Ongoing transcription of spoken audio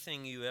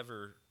thing you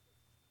ever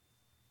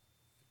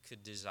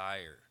could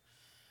desire,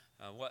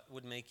 what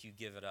would make you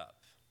give it up?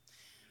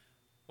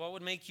 What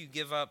would make you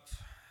give up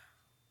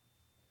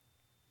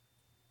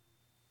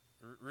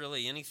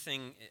really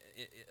anything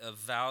of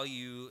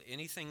value,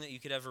 anything that you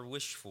could ever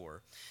wish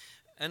for,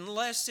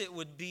 unless it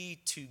would be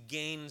to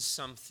gain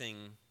something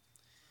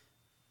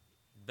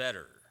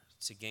better,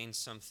 to gain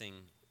something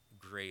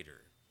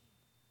greater?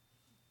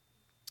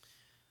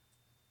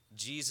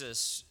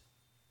 Jesus,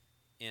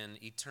 in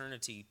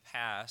eternity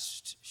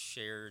past,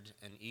 shared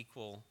an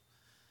equal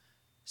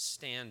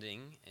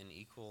standing and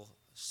equal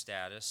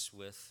status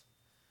with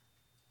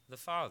the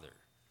Father.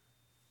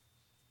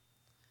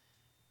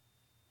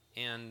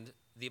 And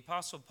the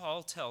Apostle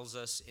Paul tells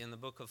us in the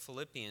book of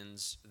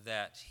Philippians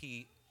that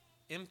he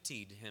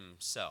emptied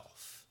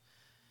himself.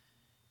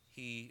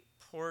 He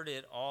poured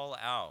it all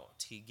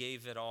out. He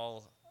gave it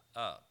all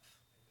up.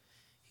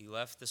 He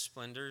left the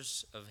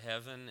splendors of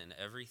heaven and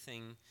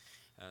everything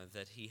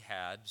that he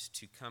had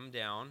to come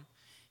down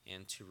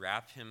and to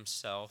wrap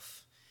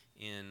himself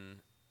in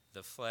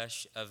the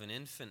flesh of an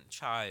infant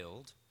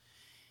child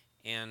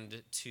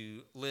and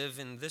to live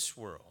in this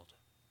world.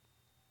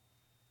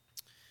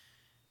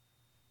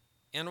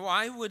 And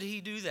why would he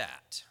do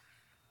that?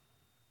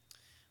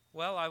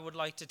 Well, I would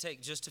like to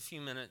take just a few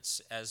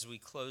minutes as we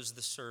close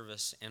the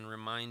service and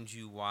remind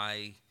you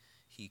why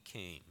he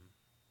came.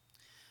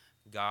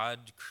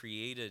 God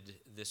created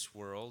this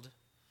world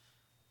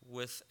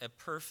with a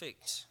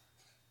perfect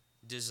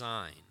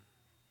design.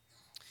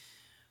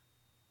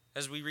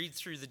 As we read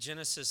through the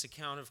Genesis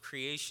account of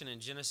creation in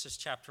Genesis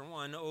chapter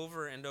 1,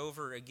 over and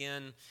over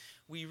again,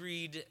 we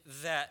read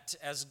that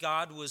as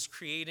God was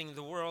creating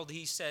the world,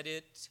 he said,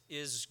 "It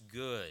is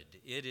good.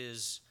 It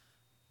is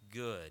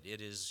good.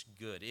 It is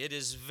good. It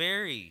is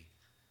very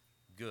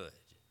good."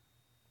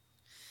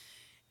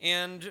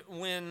 And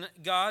when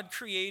God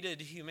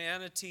created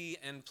humanity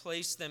and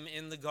placed them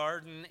in the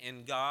garden,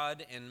 and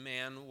God and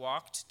man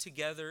walked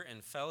together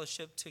and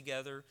fellowshiped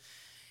together,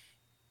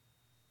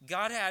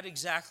 God had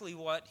exactly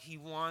what he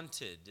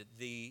wanted: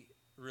 the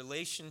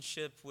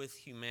relationship with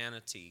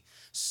humanity.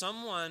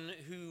 Someone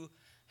who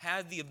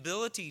had the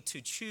ability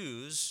to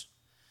choose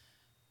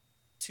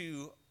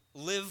to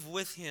live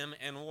with him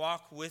and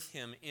walk with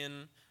him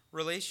in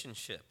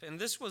relationship. And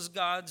this was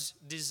God's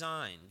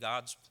design,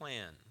 God's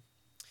plan.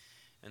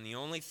 And the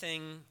only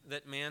thing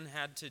that man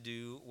had to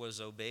do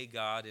was obey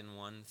God in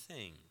one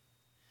thing.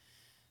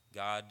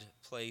 God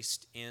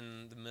placed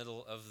in the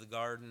middle of the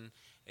garden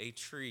a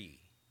tree.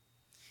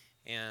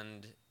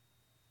 And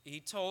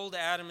he told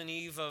Adam and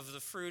Eve, of the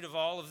fruit of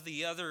all of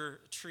the other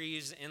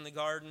trees in the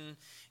garden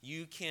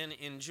you can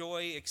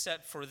enjoy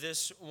except for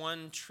this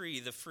one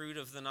tree, the fruit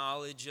of the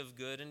knowledge of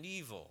good and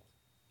evil.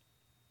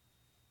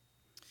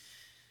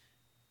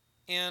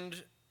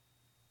 And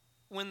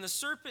when the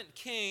serpent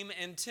came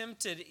and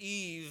tempted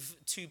Eve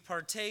to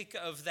partake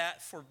of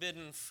that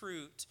forbidden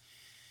fruit,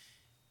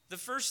 the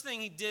first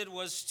thing he did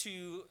was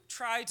to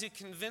try to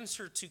convince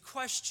her to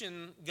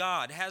question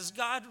God. Has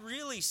God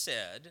really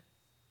said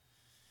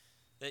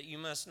that you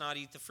must not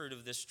eat the fruit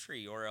of this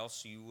tree, or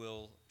else you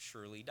will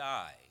surely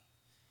die?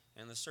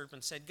 And the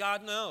serpent said,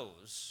 God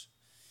knows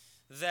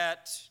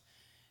that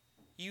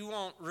you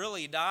won't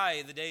really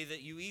die the day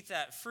that you eat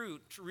that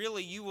fruit.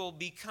 Really, you will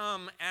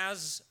become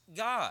as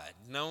God,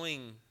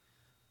 knowing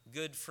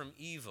good from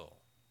evil.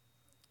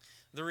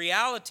 The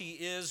reality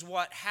is,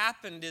 what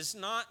happened is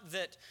not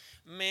that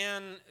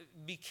man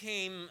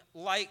became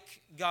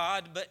like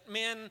God, but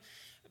man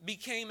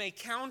became a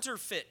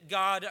counterfeit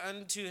God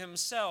unto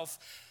himself,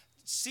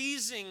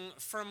 seizing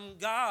from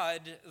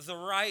God the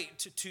right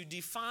to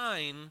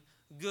define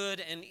good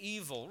and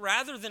evil.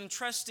 Rather than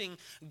trusting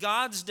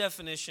God's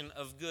definition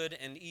of good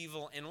and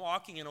evil and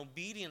walking in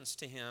obedience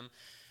to him,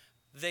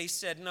 they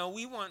said, no,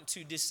 we want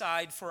to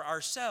decide for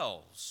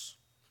ourselves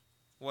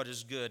what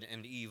is good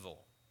and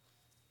evil.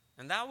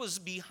 And that was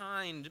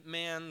behind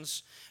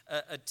man's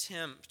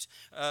attempt,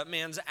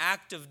 man's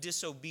act of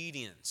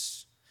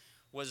disobedience,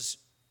 was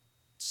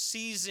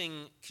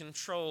seizing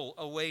control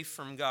away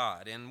from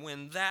God. And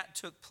when that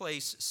took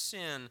place,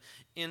 sin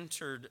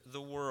entered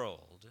the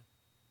world.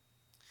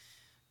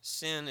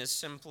 Sin is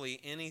simply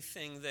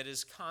anything that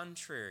is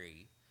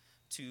contrary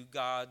to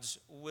God's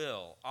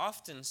will.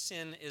 Often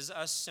sin is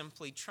us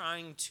simply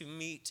trying to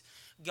meet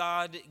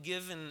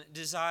God-given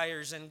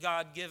desires and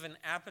God-given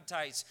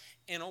appetites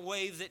in a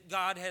way that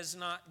God has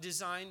not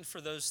designed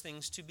for those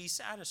things to be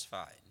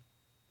satisfied.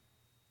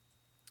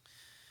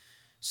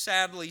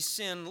 Sadly,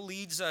 sin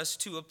leads us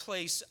to a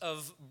place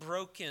of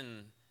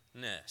brokenness.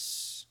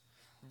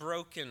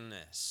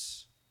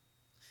 Brokenness.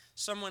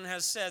 Someone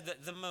has said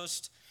that the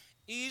most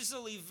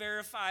easily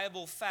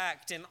verifiable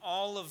fact in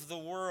all of the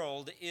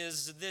world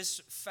is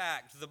this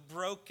fact, the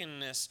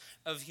brokenness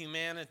of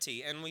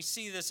humanity. And we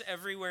see this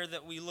everywhere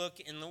that we look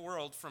in the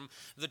world, from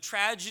the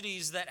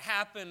tragedies that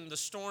happen, the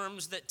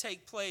storms that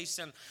take place,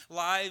 and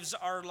lives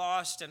are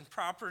lost and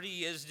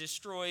property is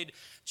destroyed,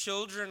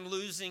 children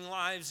losing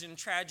lives in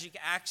tragic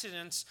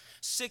accidents,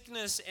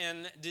 sickness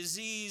and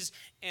disease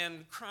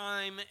and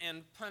crime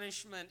and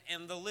punishment,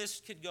 and the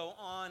list could go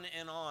on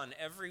and on.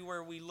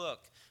 Everywhere we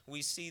look,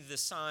 we see the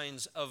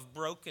signs of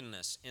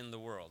brokenness in the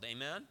world.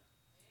 Amen? Amen.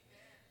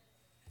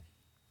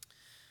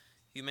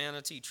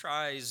 Humanity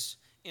tries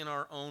in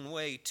our own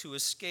way to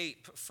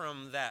escape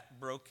from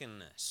that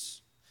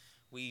brokenness.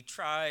 We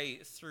try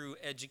through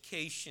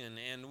education,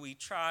 and we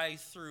try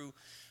through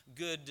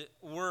good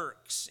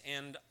works,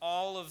 and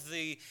all of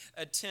the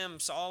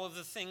attempts, all of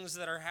the things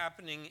that are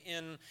happening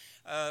in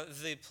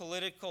the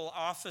political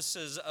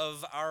offices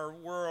of our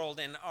world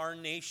and our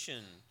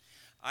nation,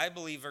 I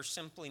believe, are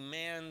simply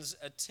man's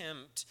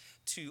attempt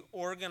to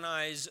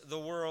organize the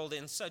world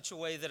in such a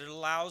way that it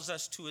allows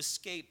us to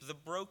escape the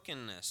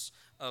brokenness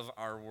of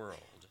our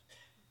world.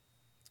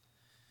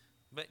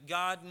 But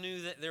God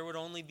knew that there would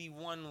only be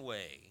one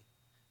way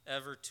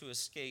ever to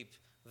escape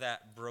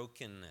that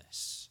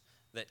brokenness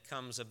that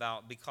comes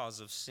about because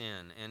of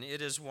sin, and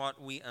it is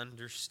what we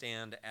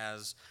understand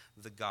as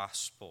the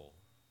gospel.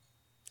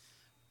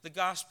 The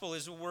gospel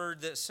is a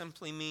word that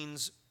simply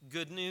means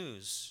good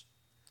news.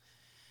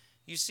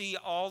 You see,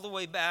 all the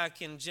way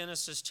back in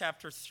Genesis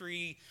chapter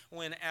 3,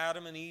 when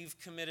Adam and Eve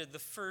committed the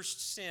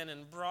first sin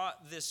and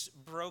brought this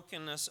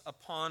brokenness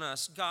upon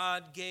us,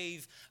 God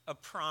gave a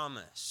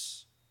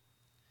promise.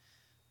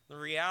 The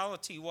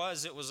reality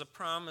was, it was a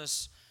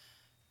promise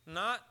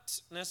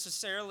not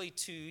necessarily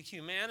to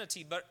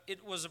humanity, but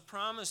it was a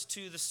promise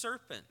to the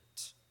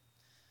serpent,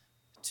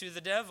 to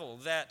the devil,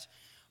 that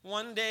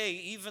one day,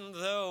 even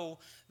though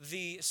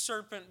the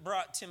serpent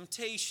brought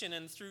temptation,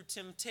 and through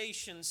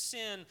temptation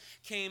sin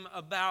came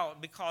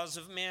about because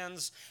of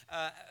man's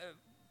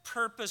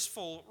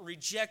purposeful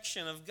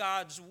rejection of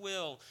God's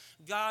will,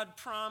 God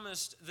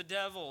promised the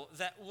devil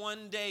that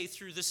one day,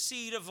 through the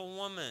seed of a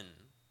woman,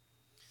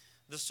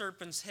 the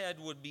serpent's head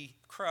would be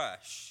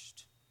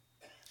crushed.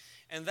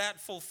 And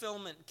that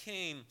fulfillment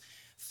came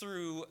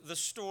through the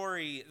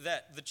story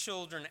that the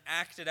children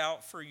acted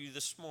out for you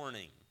this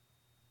morning,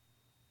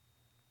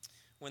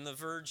 when the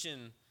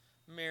Virgin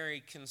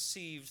Mary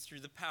conceived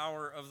through the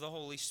power of the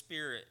Holy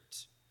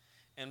Spirit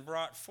and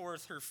brought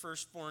forth her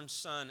firstborn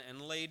son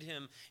and laid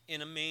him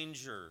in a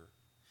manger.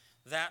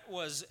 That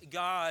was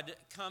God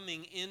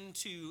coming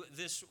into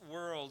this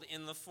world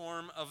in the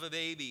form of a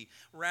baby,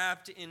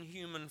 wrapped in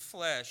human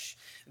flesh.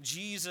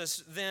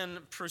 Jesus then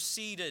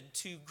proceeded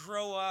to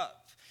grow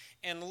up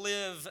and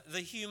live the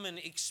human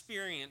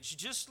experience,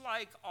 just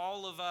like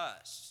all of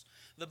us.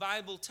 The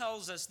Bible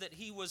tells us that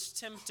he was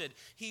tempted,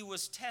 he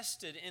was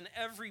tested in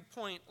every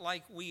point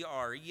like we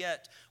are,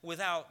 yet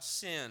without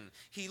sin.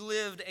 He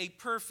lived a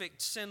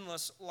perfect,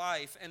 sinless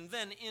life, and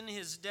then in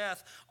his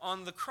death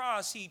on the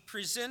cross, he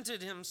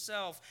presented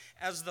himself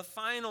as the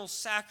final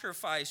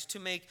sacrifice to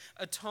make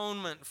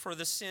atonement for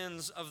the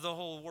sins of the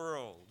whole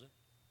world.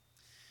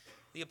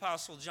 The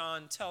Apostle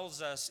John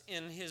tells us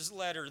in his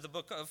letter, the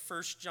book of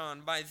 1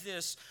 John, by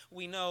this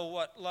we know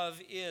what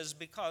love is,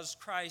 because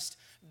Christ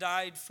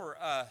died for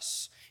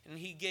us, and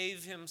he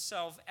gave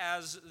himself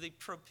as the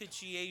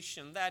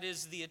propitiation. That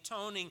is the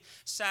atoning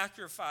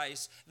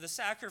sacrifice, the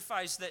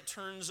sacrifice that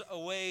turns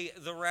away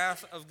the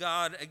wrath of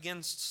God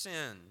against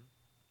sin.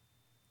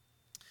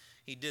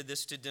 He did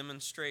this to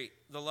demonstrate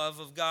the love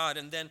of God.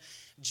 And then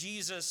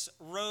Jesus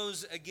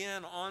rose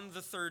again on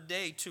the third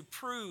day to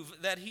prove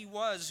that he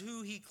was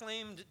who he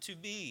claimed to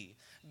be,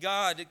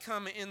 God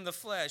come in the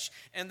flesh,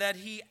 and that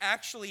he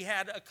actually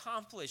had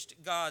accomplished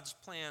God's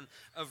plan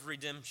of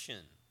redemption.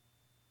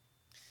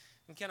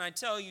 And can I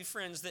tell you,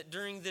 friends, that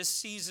during this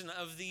season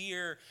of the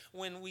year,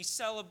 when we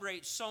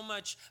celebrate so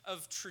much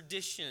of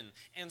tradition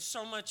and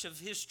so much of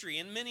history,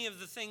 and many of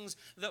the things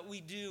that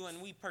we do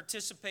and we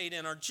participate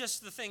in are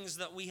just the things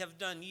that we have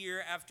done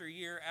year after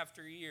year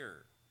after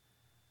year.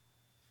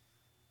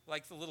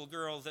 Like the little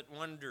girl that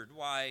wondered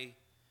why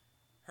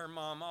her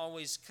mom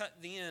always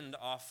cut the end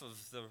off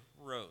of the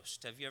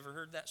roast. Have you ever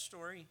heard that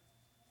story?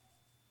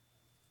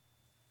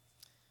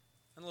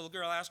 And the little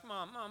girl asked,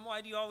 Mom,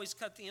 why do you always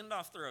cut the end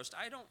off the roast?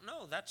 I don't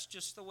know. That's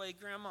just the way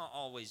Grandma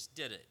always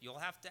did it. You'll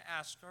have to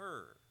ask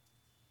her.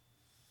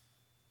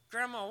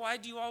 Grandma, why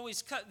do you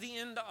always cut the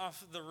end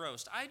off the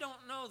roast? I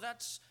don't know.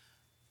 That's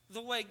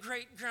the way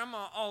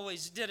Great-Grandma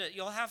always did it.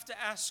 You'll have to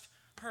ask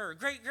her.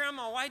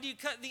 Great-Grandma, why do you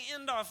cut the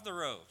end off the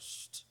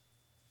roast?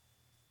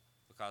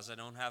 Because I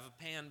don't have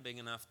a pan big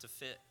enough to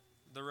fit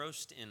the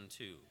roast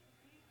into.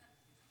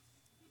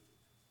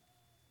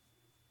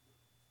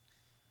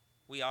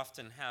 We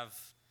often have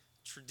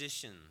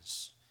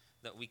traditions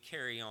that we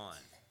carry on,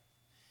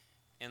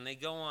 and they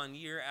go on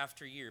year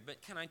after year.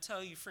 But can I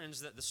tell you,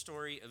 friends, that the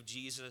story of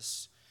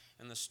Jesus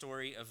and the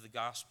story of the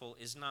gospel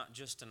is not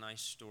just a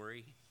nice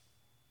story.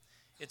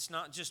 It's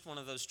not just one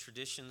of those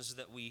traditions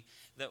that we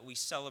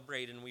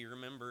celebrate and we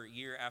remember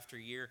year after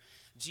year.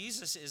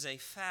 Jesus is a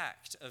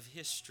fact of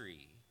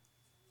history.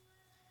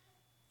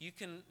 You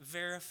can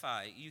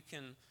verify, you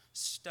can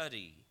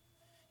study,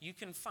 you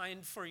can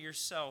find for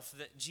yourself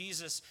that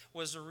Jesus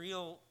was a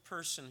real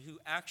person who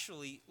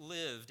actually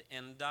lived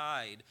and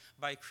died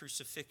by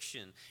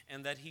crucifixion,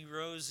 and that he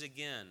rose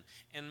again.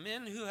 And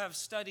men who have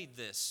studied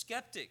this,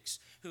 skeptics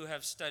who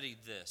have studied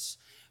this,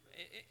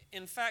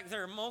 in fact,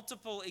 there are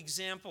multiple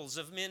examples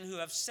of men who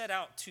have set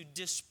out to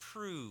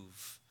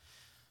disprove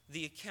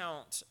the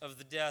account of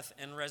the death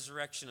and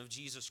resurrection of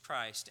Jesus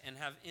Christ and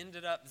have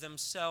ended up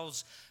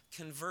themselves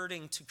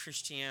converting to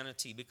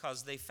Christianity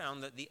because they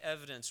found that the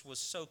evidence was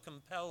so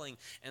compelling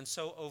and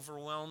so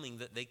overwhelming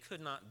that they could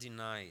not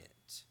deny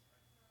it.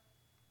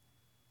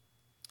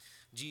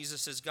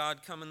 Jesus, as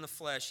God come in the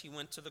flesh, he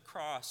went to the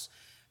cross,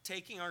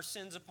 taking our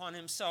sins upon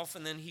himself,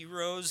 and then he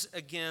rose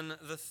again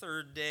the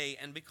third day.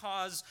 And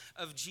because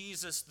of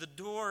Jesus, the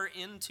door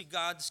into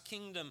God's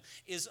kingdom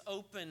is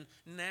open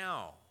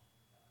now.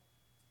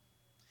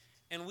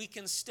 And we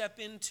can step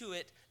into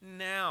it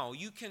now.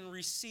 You can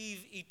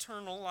receive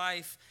eternal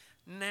life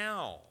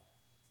now.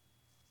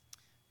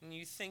 And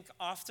you think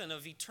often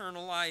of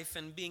eternal life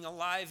and being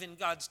alive in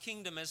God's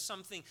kingdom as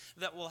something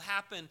that will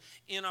happen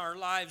in our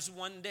lives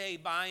one day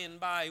by and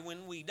by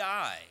when we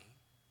die.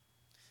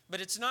 But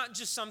it's not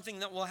just something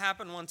that will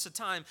happen once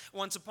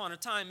upon a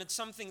time. It's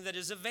something that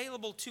is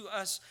available to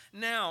us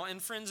now.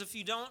 And friends, if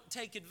you don't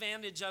take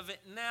advantage of it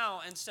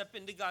now and step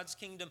into God's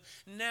kingdom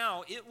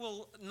now, it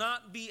will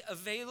not be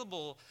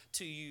available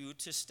to you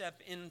to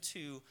step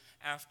into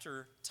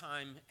after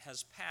time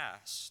has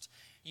passed.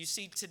 You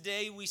see,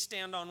 today we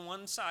stand on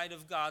one side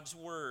of God's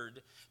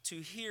word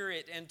to hear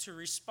it and to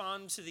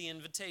respond to the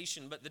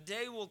invitation. But the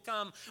day will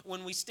come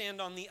when we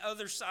stand on the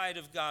other side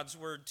of God's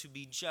word to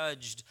be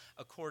judged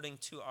according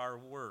to our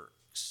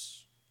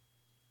works.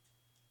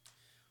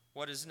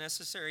 What is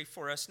necessary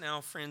for us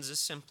now, friends, is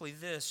simply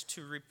this: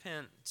 to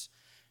repent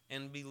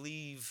and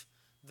believe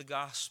the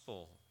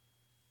gospel.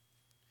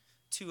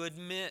 To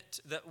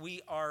admit that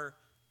we are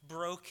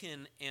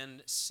broken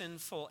and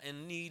sinful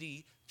and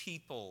needy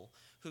people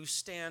who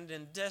stand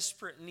in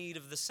desperate need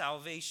of the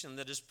salvation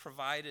that is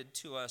provided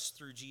to us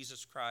through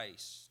Jesus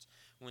Christ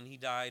when he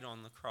died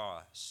on the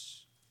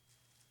cross.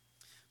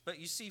 But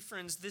you see,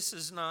 friends, this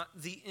is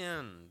not the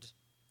end.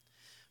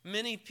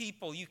 Many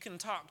people you can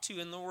talk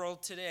to in the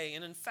world today,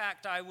 and in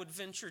fact, I would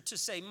venture to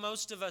say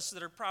most of us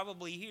that are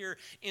probably here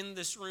in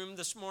this room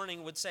this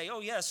morning would say, "Oh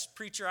yes,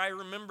 preacher, I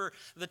remember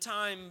the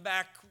time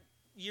back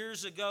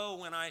years ago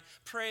when I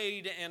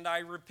prayed and I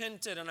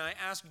repented and I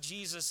asked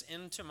Jesus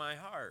into my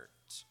heart."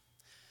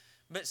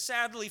 But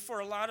sadly, for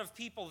a lot of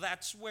people,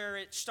 that's where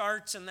it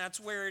starts and that's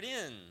where it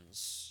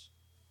ends.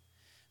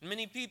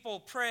 Many people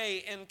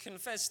pray and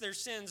confess their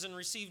sins and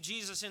receive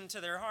Jesus into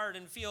their heart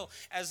and feel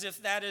as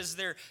if that is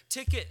their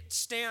ticket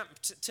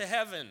stamped to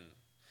heaven.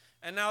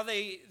 And now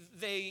they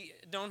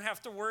don't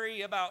have to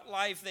worry about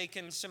life. They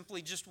can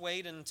simply just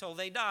wait until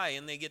they die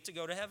and they get to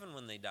go to heaven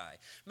when they die.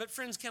 But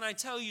friends, can I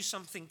tell you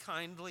something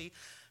kindly?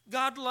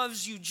 God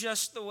loves you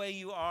just the way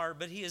you are,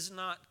 but he is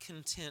not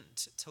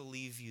content to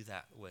leave you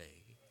that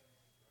way.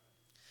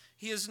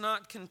 He is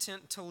not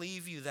content to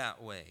leave you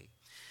that way.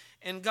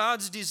 And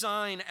God's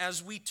design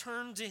as we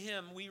turn to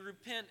him, we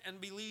repent and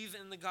believe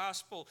in the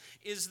gospel,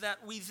 is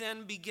that we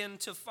then begin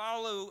to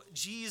follow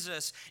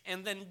Jesus.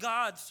 And then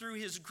God, through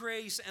his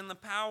grace and the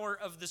power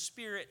of the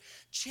Spirit,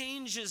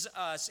 changes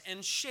us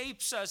and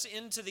shapes us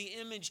into the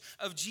image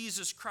of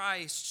Jesus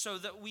Christ so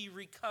that we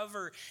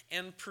recover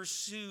and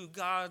pursue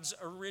God's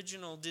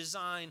original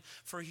design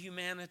for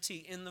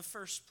humanity in the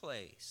first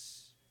place.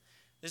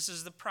 This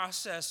is the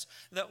process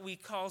that we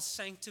call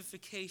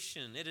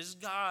sanctification. It is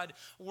God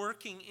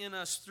working in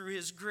us through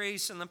his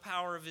grace and the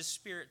power of his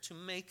Spirit to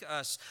make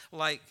us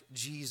like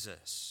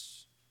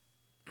Jesus.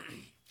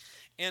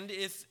 And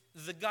if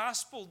the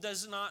gospel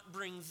does not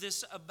bring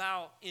this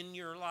about in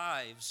your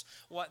lives,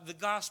 what the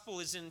gospel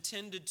is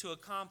intended to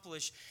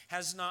accomplish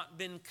has not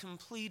been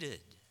completed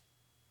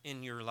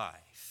in your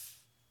life.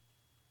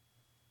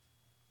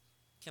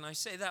 Can I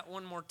say that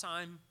one more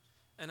time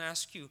and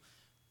ask you,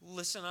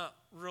 listen up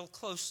real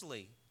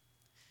closely.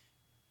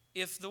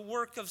 If the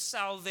work of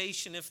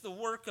salvation, if the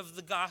work of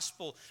the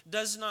gospel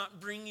does not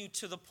bring you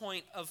to the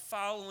point of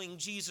following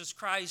Jesus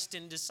Christ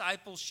in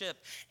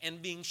discipleship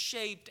and being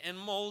shaped and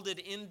molded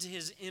into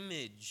his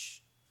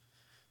image,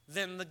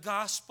 then the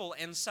gospel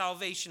and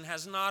salvation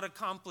has not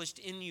accomplished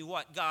in you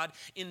what God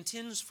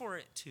intends for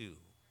it to.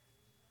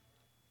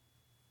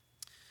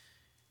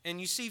 And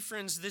you see,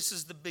 friends, this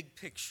is the big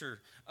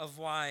picture of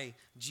why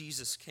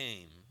Jesus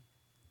came.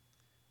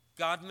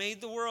 God made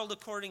the world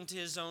according to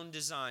his own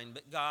design,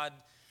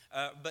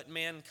 but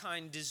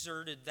mankind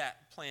deserted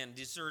that plan,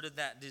 deserted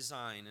that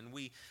design, and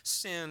we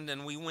sinned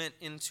and we went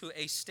into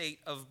a state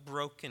of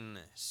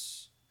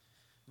brokenness.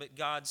 But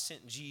God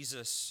sent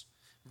Jesus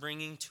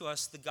bringing to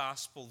us the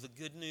gospel, the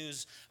good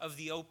news of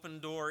the open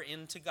door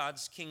into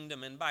God's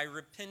kingdom. And by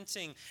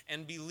repenting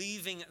and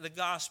believing the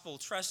gospel,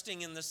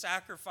 trusting in the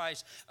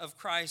sacrifice of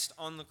Christ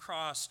on the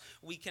cross,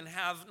 we can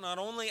have not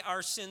only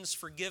our sins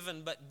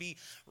forgiven, but be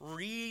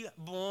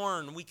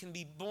reborn. We can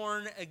be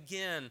born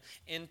again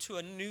into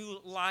a new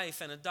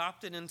life and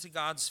adopted into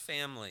God's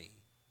family.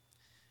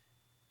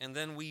 And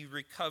then we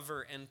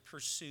recover and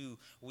pursue.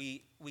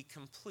 We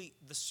complete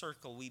the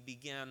circle. We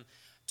begin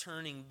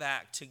turning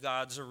back to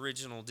God's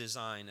original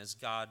design as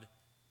God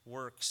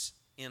works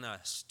in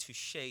us to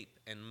shape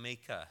and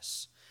make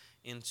us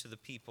into the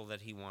people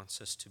that he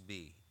wants us to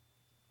be.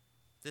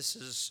 This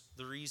is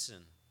the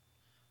reason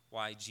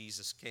why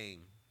Jesus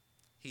came.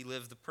 He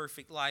lived the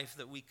perfect life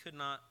that we could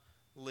not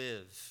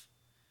live.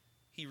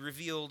 He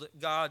revealed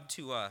God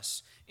to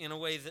us in a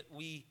way that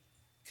we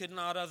could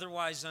not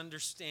otherwise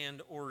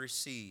understand or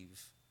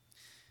receive.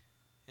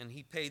 And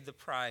he paid the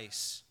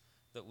price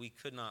that we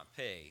could not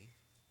pay.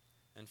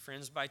 And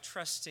friends, by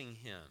trusting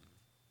him,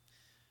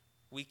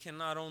 we can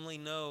not only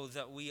know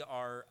that we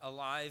are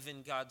alive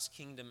in God's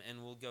kingdom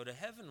and will go to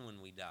heaven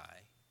when we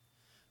die,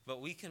 but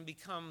we can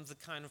become the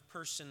kind of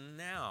person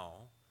now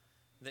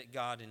that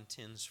God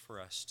intends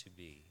for us to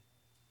be.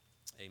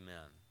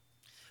 Amen.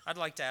 I'd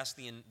like to ask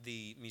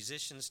the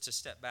musicians to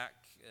step back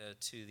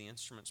to the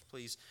instruments,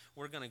 please.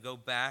 We're going to go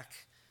back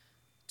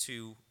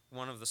to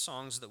one of the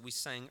songs that we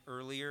sang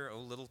earlier, O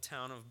Little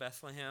Town of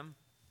Bethlehem,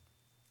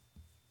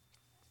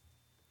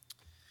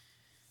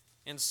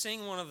 and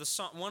sing one of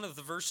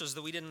the verses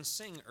that we didn't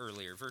sing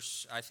earlier.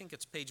 I think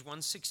it's page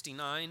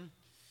 169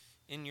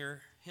 in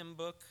your hymn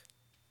book.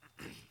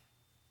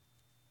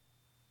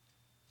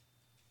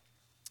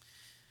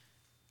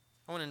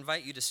 I want to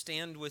invite you to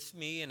stand with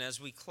me, and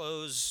as we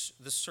close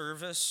the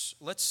service,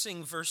 let's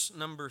sing verse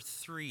number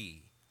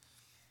 3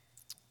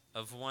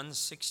 of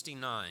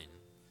 169.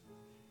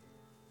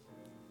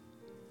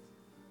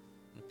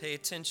 And pay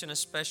attention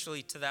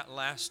especially to that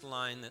last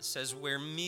line that says, where me